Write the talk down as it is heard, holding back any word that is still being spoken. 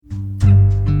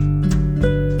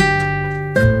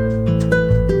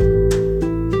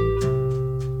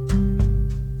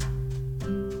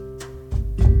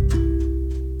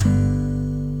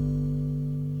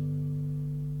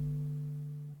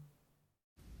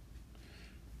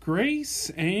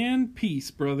Grace and peace,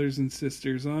 brothers and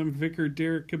sisters. I'm Vicar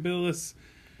Derek Kabilis,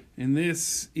 and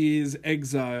this is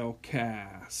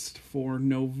ExileCast for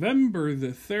November the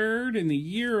 3rd in the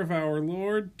year of our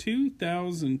Lord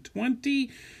 2020.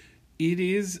 It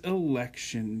is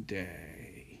Election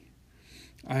Day.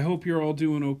 I hope you're all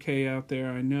doing okay out there.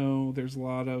 I know there's a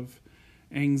lot of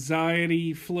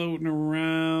anxiety floating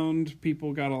around.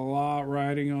 People got a lot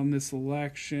riding on this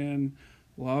election.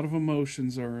 A lot of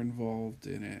emotions are involved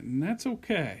in it, and that's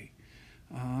okay.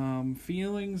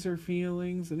 Feelings are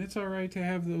feelings, and it's all right to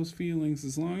have those feelings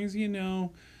as long as you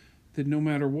know that no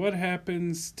matter what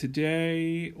happens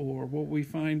today or what we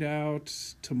find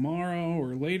out tomorrow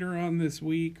or later on this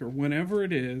week or whenever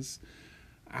it is,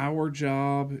 our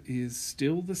job is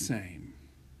still the same: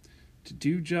 to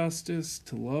do justice,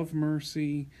 to love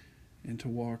mercy, and to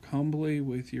walk humbly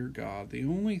with your God. The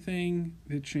only thing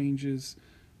that changes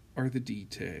are the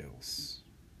details.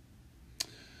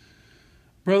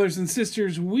 Brothers and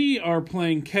sisters, we are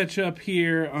playing catch up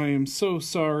here. I am so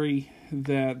sorry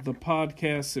that the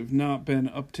podcasts have not been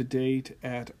up to date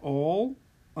at all.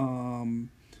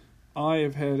 I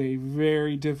have had a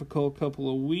very difficult couple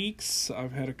of weeks.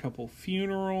 I've had a couple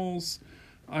funerals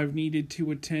I've needed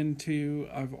to attend to.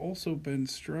 I've also been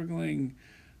struggling,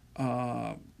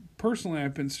 personally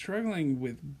I've been struggling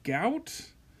with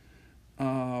gout,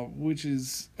 which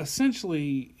is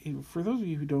essentially, for those of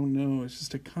you who don't know, it's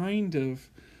just a kind of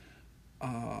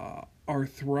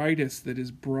arthritis that is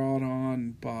brought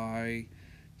on by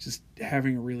just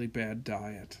having a really bad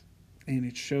diet. And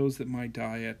it shows that my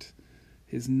diet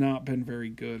has not been very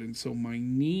good. And so my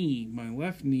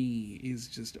left knee is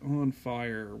just on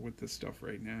fire with this stuff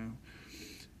right now.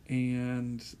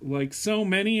 And like so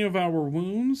many of our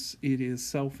wounds, it is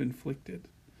self-inflicted.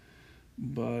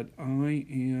 But I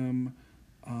am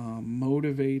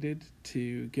motivated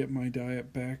to get my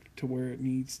diet back to where it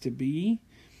needs to be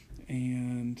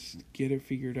and get it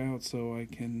figured out so I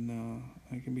can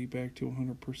be back to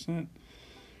 100%.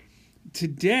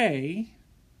 Today,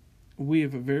 we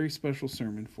have a very special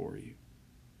sermon for you.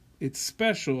 It's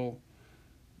special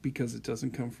because it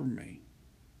doesn't come from me.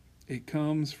 It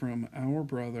comes from our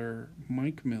brother,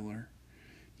 Mike Miller.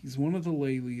 He's one of the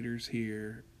lay leaders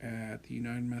here at the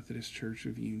United Methodist Church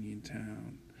of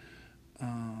Uniontown.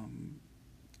 A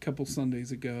couple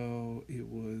Sundays ago, it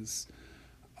was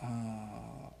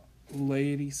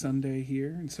Laity Sunday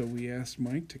here, and so we asked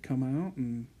Mike to come out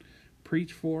and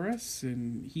preach for us,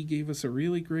 and he gave us a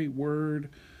really great word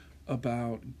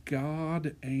about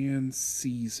God and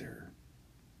Caesar.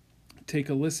 Take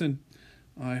a listen.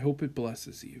 I hope it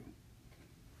blesses you.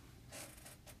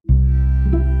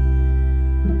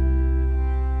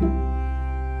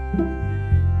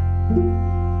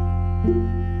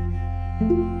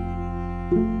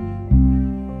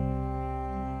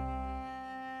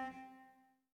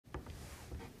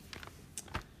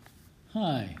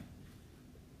 Hi.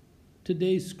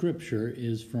 Today's scripture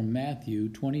is from Matthew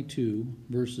 22,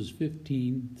 verses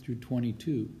 15 through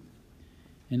 22,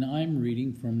 and I'm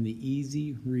reading from the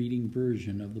easy reading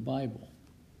version of the Bible.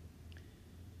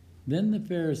 Then the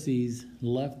Pharisees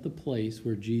left the place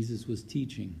where Jesus was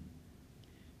teaching.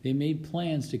 They made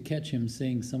plans to catch him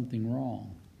saying something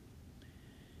wrong.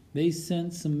 They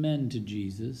sent some men to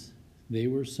Jesus. They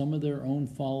were some of their own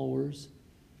followers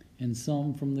and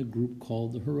some from the group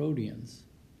called the Herodians.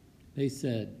 They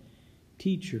said,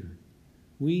 "Teacher,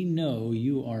 we know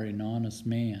you are an honest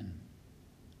man.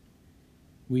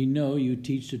 We know you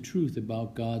teach the truth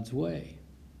about God's way.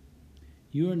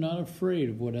 You are not afraid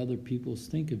of what other people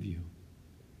think of you.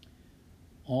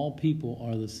 All people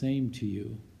are the same to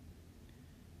you.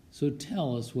 So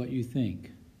tell us what you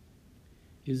think.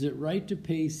 Is it right to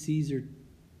pay Caesar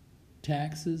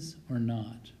taxes or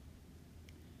not?"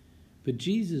 But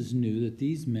Jesus knew that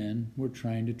these men were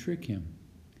trying to trick him.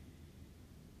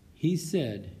 He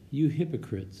said, "You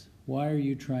hypocrites, why are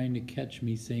you trying to catch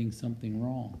me saying something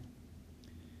wrong?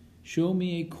 Show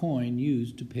me a coin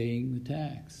used to paying the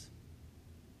tax."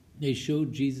 They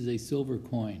showed Jesus a silver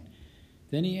coin.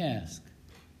 Then he asked,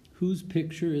 "Whose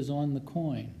picture is on the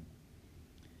coin?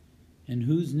 And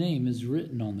whose name is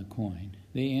written on the coin?"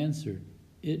 They answered,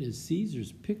 "It is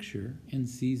Caesar's picture and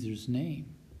Caesar's name."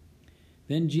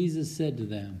 Then Jesus said to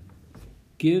them,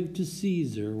 "Give to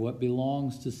Caesar what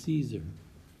belongs to Caesar,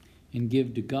 and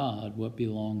give to God what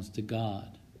belongs to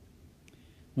God."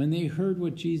 When they heard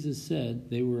what Jesus said,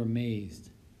 they were amazed.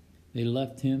 They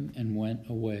left him and went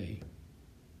away.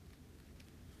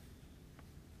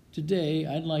 Today,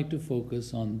 I'd like to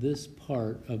focus on this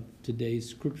part of today's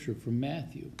scripture from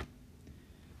Matthew.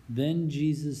 Then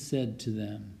Jesus said to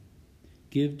them,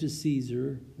 "Give to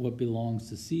Caesar what belongs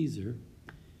to Caesar,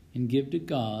 and give to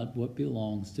God what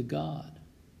belongs to God.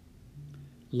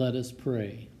 Let us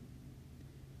pray.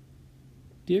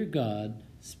 Dear God,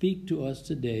 speak to us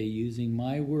today using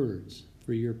my words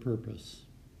for your purpose.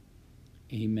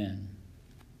 Amen.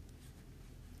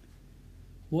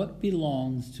 What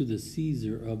belongs to the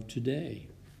Caesar of today?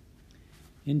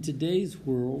 In today's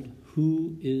world,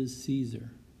 who is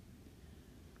Caesar?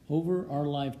 Over our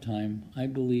lifetime, I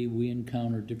believe we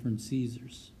encounter different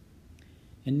Caesars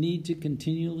and need to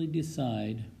continually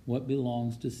decide what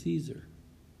belongs to Caesar.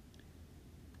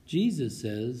 Jesus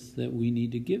says that we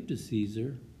need to give to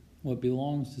Caesar what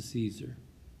belongs to Caesar.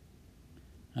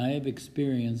 I have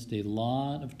experienced a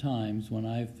lot of times when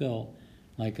I felt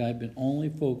like I've been only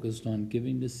focused on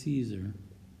giving to Caesar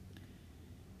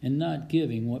and not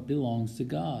giving what belongs to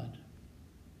God.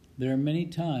 There are many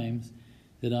times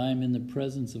that I am in the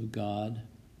presence of God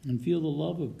and feel the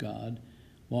love of God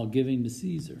while giving to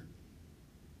Caesar.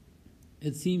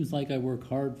 It seems like I work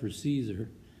hard for Caesar,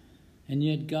 and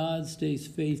yet God stays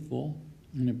faithful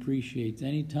and appreciates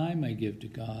any time I give to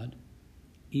God,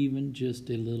 even just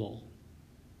a little.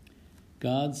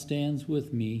 God stands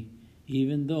with me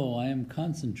even though I am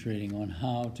concentrating on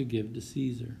how to give to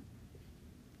Caesar.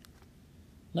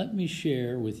 Let me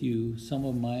share with you some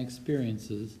of my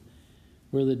experiences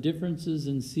where the differences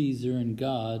in Caesar and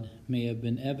God may have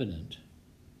been evident.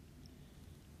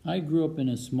 I grew up in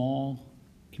a small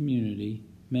community,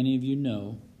 many of you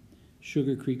know,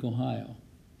 Sugar Creek, Ohio.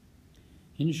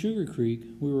 In Sugar Creek,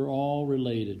 we were all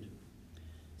related.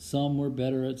 Some were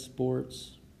better at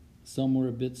sports, some were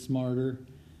a bit smarter,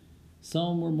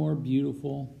 some were more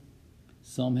beautiful,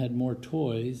 some had more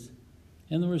toys,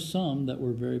 and there were some that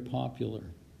were very popular.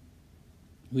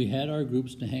 We had our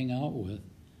groups to hang out with,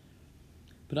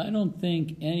 but I don't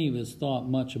think any of us thought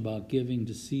much about giving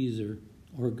to Caesar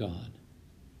or God.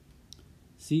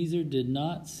 Caesar did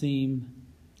not seem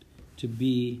to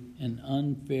be an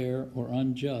unfair or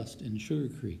unjust in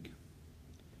Sugar Creek.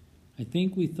 I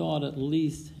think we thought, at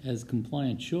least as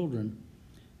compliant children,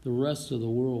 the rest of the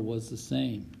world was the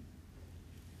same.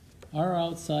 Our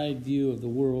outside view of the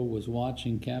world was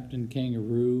watching Captain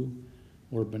Kangaroo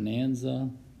or Bonanza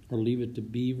or Leave It to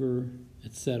Beaver,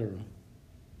 etc.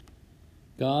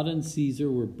 God and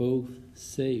Caesar were both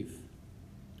safe,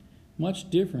 much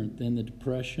different than the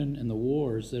Depression and the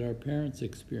wars that our parents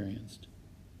experienced.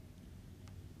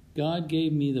 God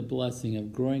gave me the blessing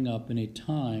of growing up in a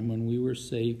time when we were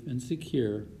safe and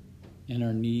secure and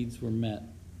our needs were met.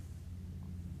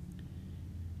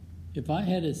 If I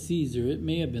had a Caesar, it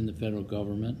may have been the federal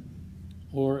government,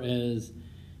 or as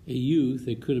a youth,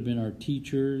 it could have been our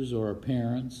teachers or our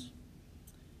parents.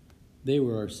 They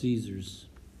were our Caesars.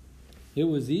 It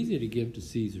was easy to give to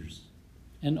Caesars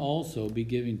and also be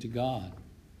giving to God.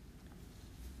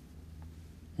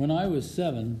 When I was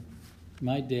 7,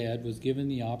 my dad was given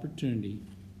the opportunity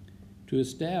to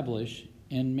establish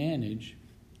and manage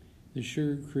the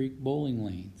Sugar Creek bowling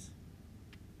lanes,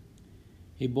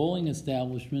 a bowling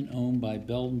establishment owned by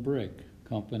Belden Brick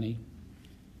Company.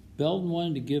 Belden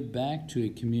wanted to give back to a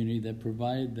community that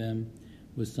provided them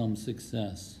with some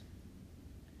success.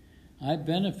 I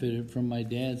benefited from my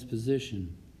dad's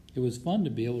position. It was fun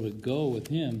to be able to go with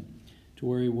him to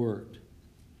where he worked.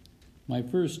 My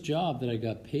first job that I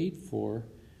got paid for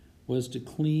was to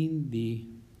clean the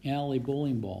alley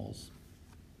bowling balls.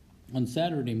 On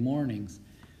Saturday mornings,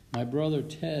 my brother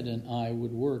Ted and I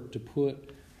would work to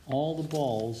put all the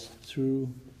balls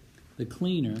through the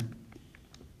cleaner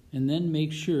and then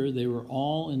make sure they were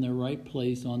all in their right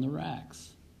place on the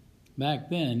racks. Back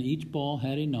then, each ball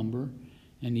had a number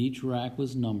and each rack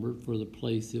was numbered for the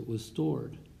place it was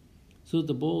stored so that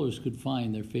the bowlers could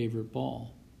find their favorite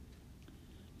ball.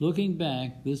 Looking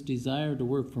back, this desire to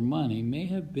work for money may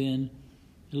have been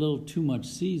a little too much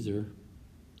Caesar,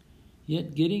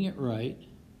 yet getting it right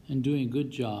and doing a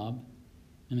good job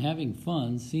and having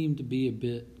fun seemed to be a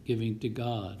bit giving to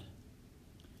God.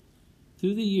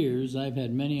 Through the years, I've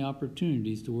had many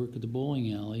opportunities to work at the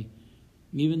bowling alley,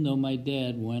 even though my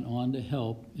dad went on to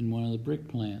help in one of the brick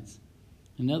plants,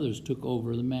 and others took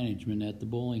over the management at the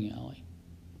bowling alley.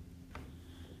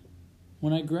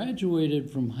 When I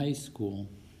graduated from high school,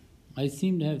 I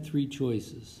seemed to have 3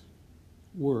 choices: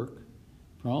 work,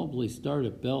 probably start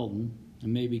at Belden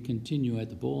and maybe continue at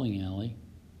the bowling alley,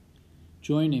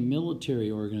 join a military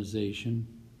organization,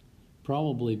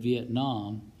 probably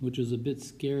Vietnam, which was a bit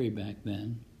scary back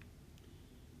then,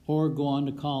 or go on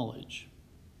to college.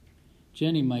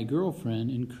 Jenny, my girlfriend,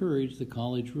 encouraged the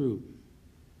college route.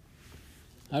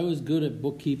 I was good at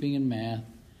bookkeeping and math,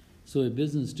 so a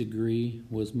business degree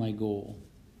was my goal.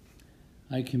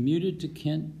 I commuted to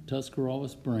Kent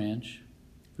Tuscarawas branch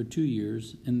for 2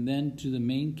 years and then to the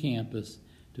main campus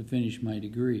to finish my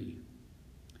degree.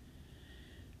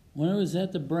 When I was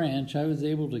at the branch, I was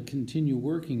able to continue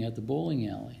working at the bowling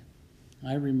alley.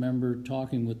 I remember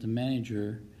talking with the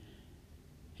manager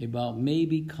about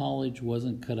maybe college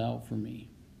wasn't cut out for me.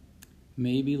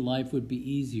 Maybe life would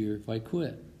be easier if I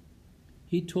quit.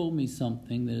 He told me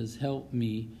something that has helped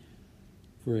me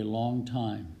for a long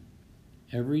time.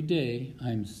 Every day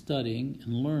I'm studying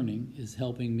and learning is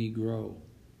helping me grow.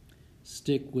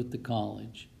 Stick with the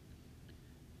college.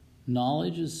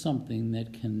 Knowledge is something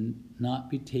that cannot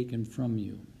be taken from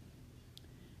you.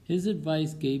 His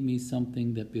advice gave me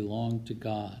something that belonged to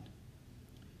God.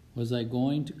 Was I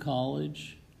going to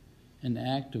college an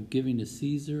act of giving to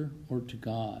Caesar or to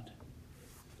God?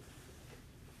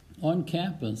 On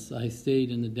campus, I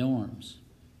stayed in the dorms.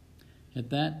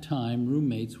 At that time,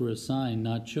 roommates were assigned,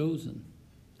 not chosen.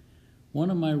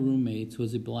 One of my roommates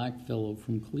was a black fellow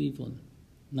from Cleveland.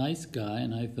 Nice guy,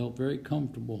 and I felt very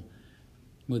comfortable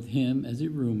with him as a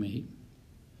roommate,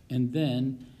 and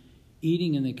then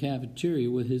eating in the cafeteria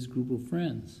with his group of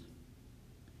friends.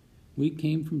 We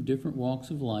came from different walks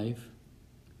of life.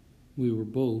 We were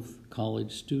both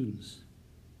college students.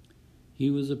 He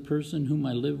was a person whom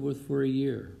I lived with for a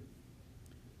year.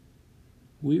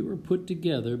 We were put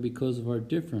together because of our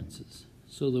differences,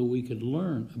 so that we could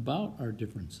learn about our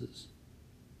differences.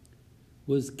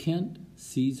 Was Kent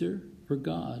Caesar or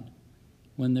God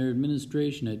when their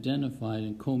administration identified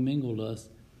and commingled us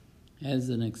as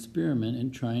an experiment in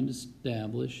trying to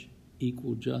establish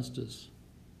equal justice?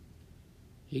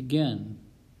 Again,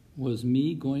 was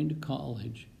me going to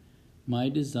college my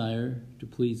desire to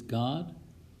please God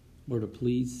or to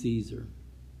please Caesar?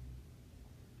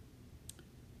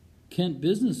 Kent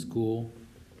Business School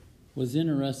was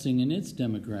interesting in its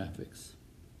demographics.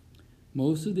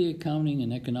 Most of the accounting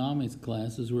and economics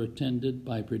classes were attended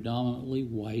by predominantly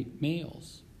white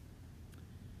males.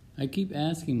 I keep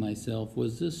asking myself,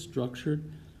 was this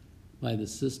structured by the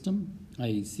system,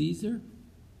 i.e. Caesar,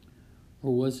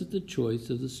 or was it the choice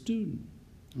of the student,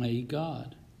 i.e.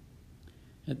 God?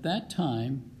 At that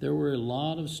time, there were a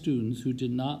lot of students who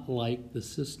did not like the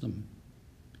system.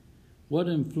 What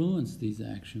influenced these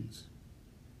actions?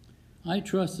 I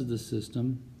trusted the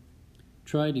system,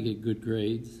 tried to get good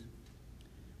grades.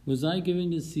 Was I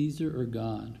giving to Caesar or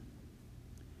God?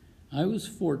 I was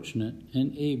fortunate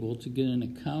and able to get an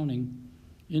accounting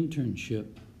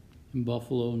internship in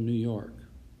Buffalo, New York.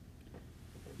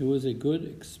 It was a good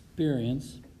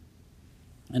experience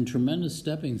and tremendous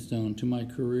stepping stone to my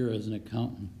career as an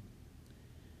accountant.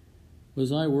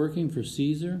 Was I working for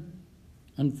Caesar?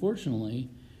 Unfortunately,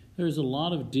 there's a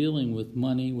lot of dealing with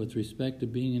money with respect to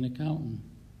being an accountant.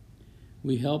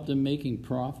 We helped in making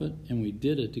profit, and we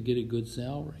did it to get a good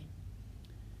salary.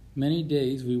 Many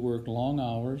days we worked long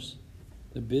hours,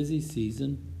 the busy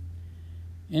season,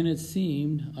 and it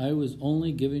seemed I was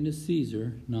only giving to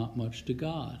Caesar, not much to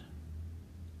God.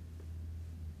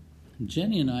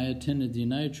 Jenny and I attended the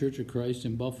United Church of Christ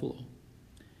in Buffalo.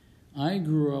 I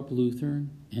grew up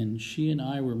Lutheran, and she and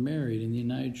I were married in the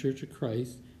United Church of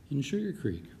Christ in Sugar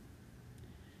Creek.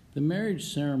 The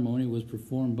marriage ceremony was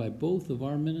performed by both of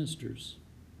our ministers.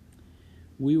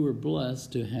 We were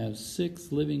blessed to have 6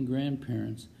 living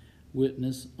grandparents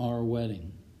witness our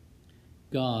wedding.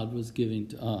 God was giving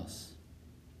to us.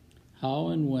 How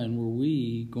and when were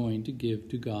we going to give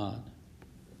to God?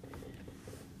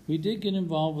 We did get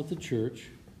involved with the church.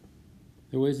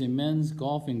 There was a men's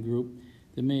golfing group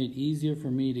that made it easier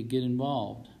for me to get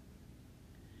involved.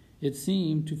 It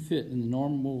seemed to fit in the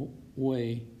normal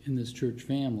way in this church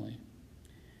family.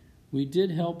 We did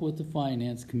help with the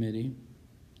finance committee,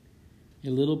 a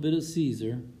little bit of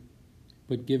Caesar,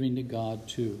 but giving to God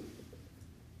too.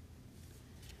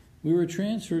 We were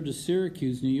transferred to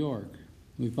Syracuse, New York.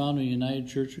 We found a United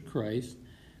Church of Christ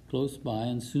close by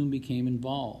and soon became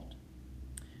involved.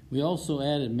 We also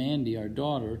added Mandy, our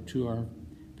daughter, to our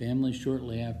family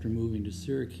shortly after moving to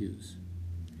Syracuse.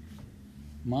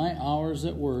 My hours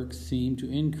at work seemed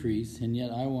to increase, and yet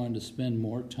I wanted to spend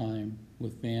more time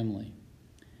with family.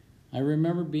 I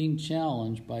remember being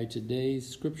challenged by today's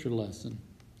scripture lesson.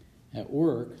 At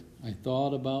work, I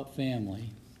thought about family,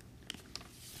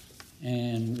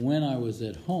 and when I was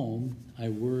at home, I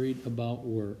worried about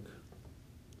work.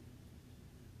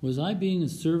 Was I being a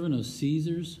servant of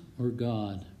Caesar's or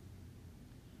God?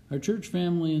 Our church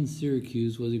family in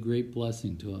Syracuse was a great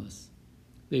blessing to us.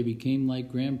 They became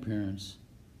like grandparents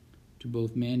to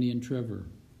both Mandy and Trevor.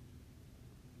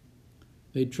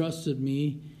 They trusted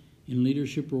me in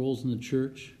leadership roles in the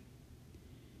church,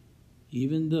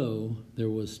 even though there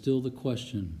was still the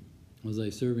question, was I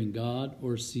serving God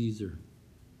or Caesar?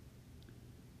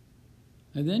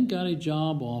 I then got a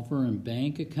job offer in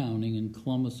bank accounting in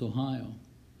Columbus, Ohio,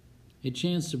 a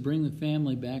chance to bring the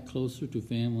family back closer to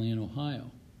family in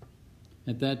Ohio.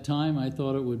 At that time, I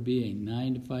thought it would be a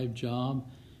 9-to-5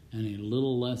 job and a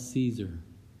little less Caesar.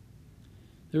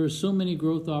 There were so many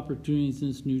growth opportunities in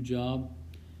this new job.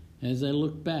 As I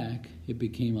look back, it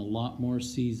became a lot more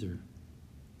Caesar.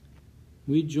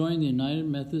 We joined the United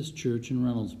Methodist Church in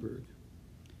Reynoldsburg.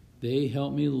 They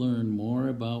helped me learn more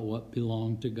about what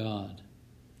belonged to God.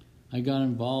 I got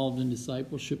involved in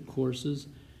discipleship courses,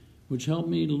 which helped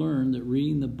me learn that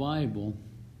reading the Bible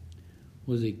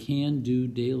was a can-do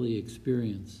daily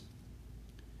experience.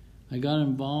 I got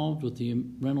involved with the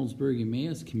Reynoldsburg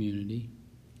Emmaus community,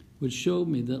 which showed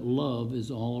me that love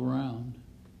is all around.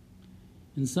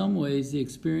 In some ways, the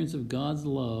experience of God's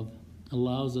love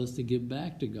allows us to give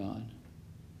back to God,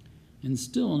 and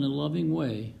still in a loving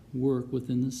way work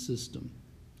within the system,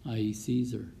 i.e.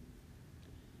 Caesar.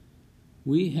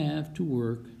 We have to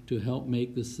work to help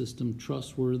make the system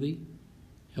trustworthy,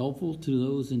 helpful to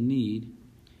those in need,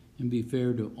 and be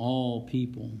fair to all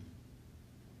people.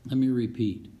 Let me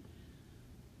repeat.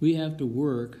 We have to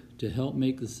work to help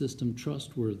make the system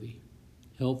trustworthy,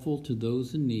 helpful to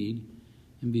those in need,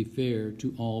 and be fair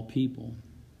to all people.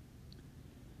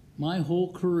 My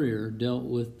whole career dealt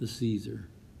with the Caesar: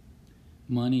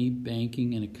 money,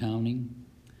 banking, and accounting.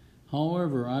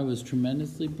 However, I was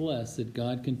tremendously blessed that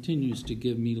God continues to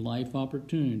give me life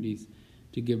opportunities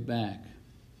to give back.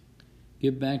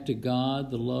 Give back to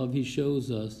God the love He shows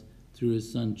us through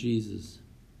His Son Jesus.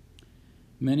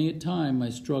 Many a time I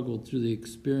struggled through the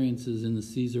experiences in the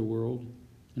Caesar world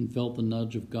and felt the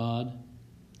nudge of God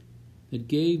that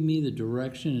gave me the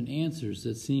direction and answers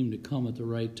that seemed to come at the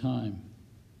right time.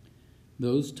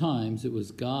 Those times it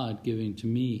was God giving to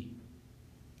me.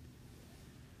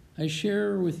 I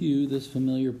share with you this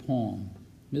familiar poem.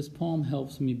 This poem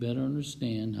helps me better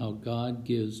understand how God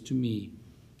gives to me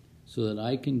so that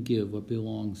I can give what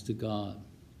belongs to God.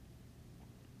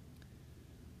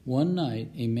 One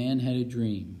night, a man had a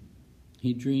dream.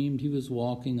 He dreamed he was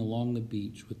walking along the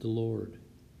beach with the Lord.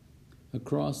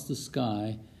 Across the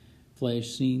sky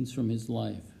flashed scenes from his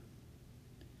life.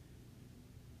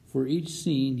 For each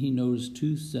scene, he noticed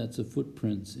 2 sets of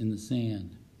footprints in the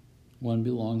sand, one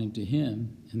belonging to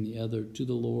him and the other to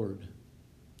the Lord.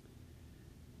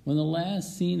 When the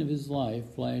last scene of his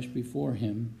life flashed before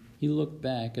him, he looked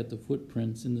back at the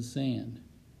footprints in the sand.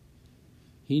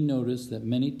 He noticed that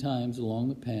many times along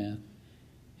the path,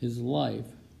 his life,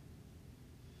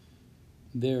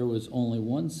 there was only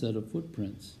 1 set of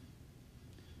footprints.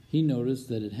 He noticed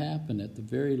that it happened at the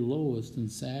very lowest and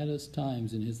saddest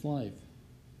times in his life.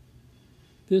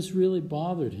 This really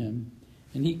bothered him,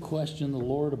 and he questioned the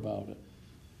Lord about it.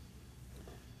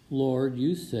 Lord,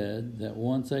 you said that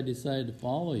once I decided to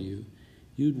follow you,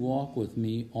 you'd walk with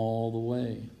me all the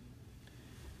way.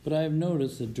 But I have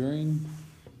noticed that during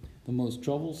the most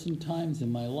troublesome times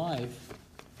in my life,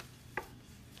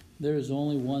 there is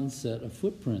only 1 set of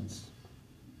footprints.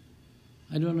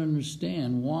 I don't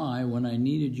understand why, when I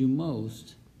needed you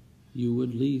most, you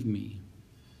would leave me.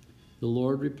 The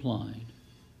Lord replied,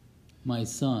 My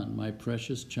son, my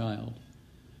precious child,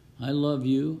 I love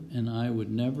you and I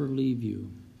would never leave you.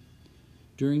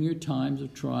 During your times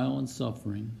of trial and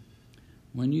suffering,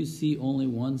 when you see only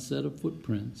 1 set of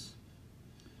footprints,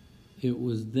 it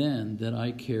was then that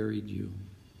I carried you.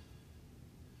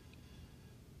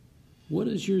 What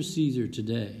is your Caesar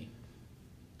today?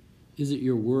 Is it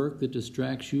your work that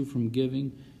distracts you from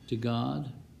giving to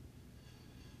God?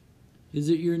 Is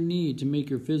it your need to make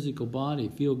your physical body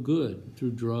feel good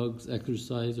through drugs,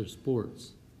 exercise, or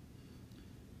sports?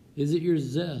 Is it your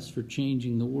zest for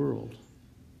changing the world?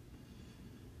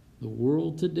 The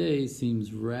world today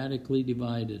seems radically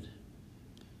divided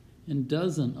and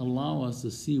doesn't allow us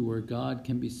to see where God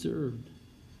can be served.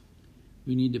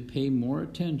 We need to pay more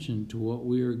attention to what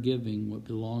we are giving, what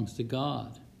belongs to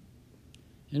God,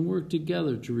 and work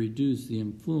together to reduce the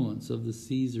influence of the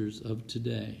Caesars of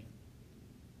today.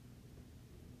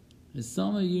 As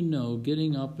some of you know,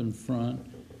 getting up in front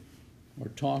or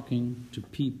talking to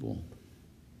people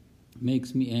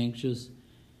makes me anxious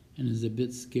and is a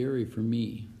bit scary for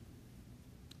me.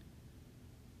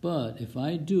 But if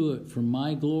I do it for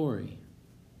my glory,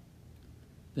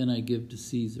 then I give to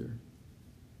Caesar.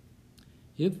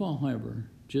 If, however,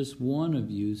 just one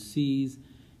of you sees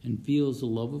and feels the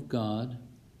love of God,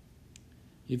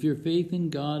 if your faith in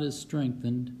God is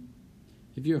strengthened,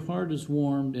 if your heart is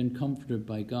warmed and comforted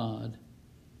by God,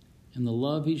 and the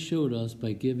love He showed us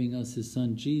by giving us His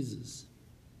Son Jesus,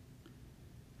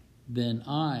 then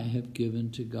I have given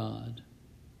to God.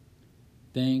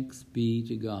 Thanks be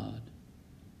to God.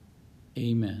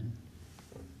 Amen.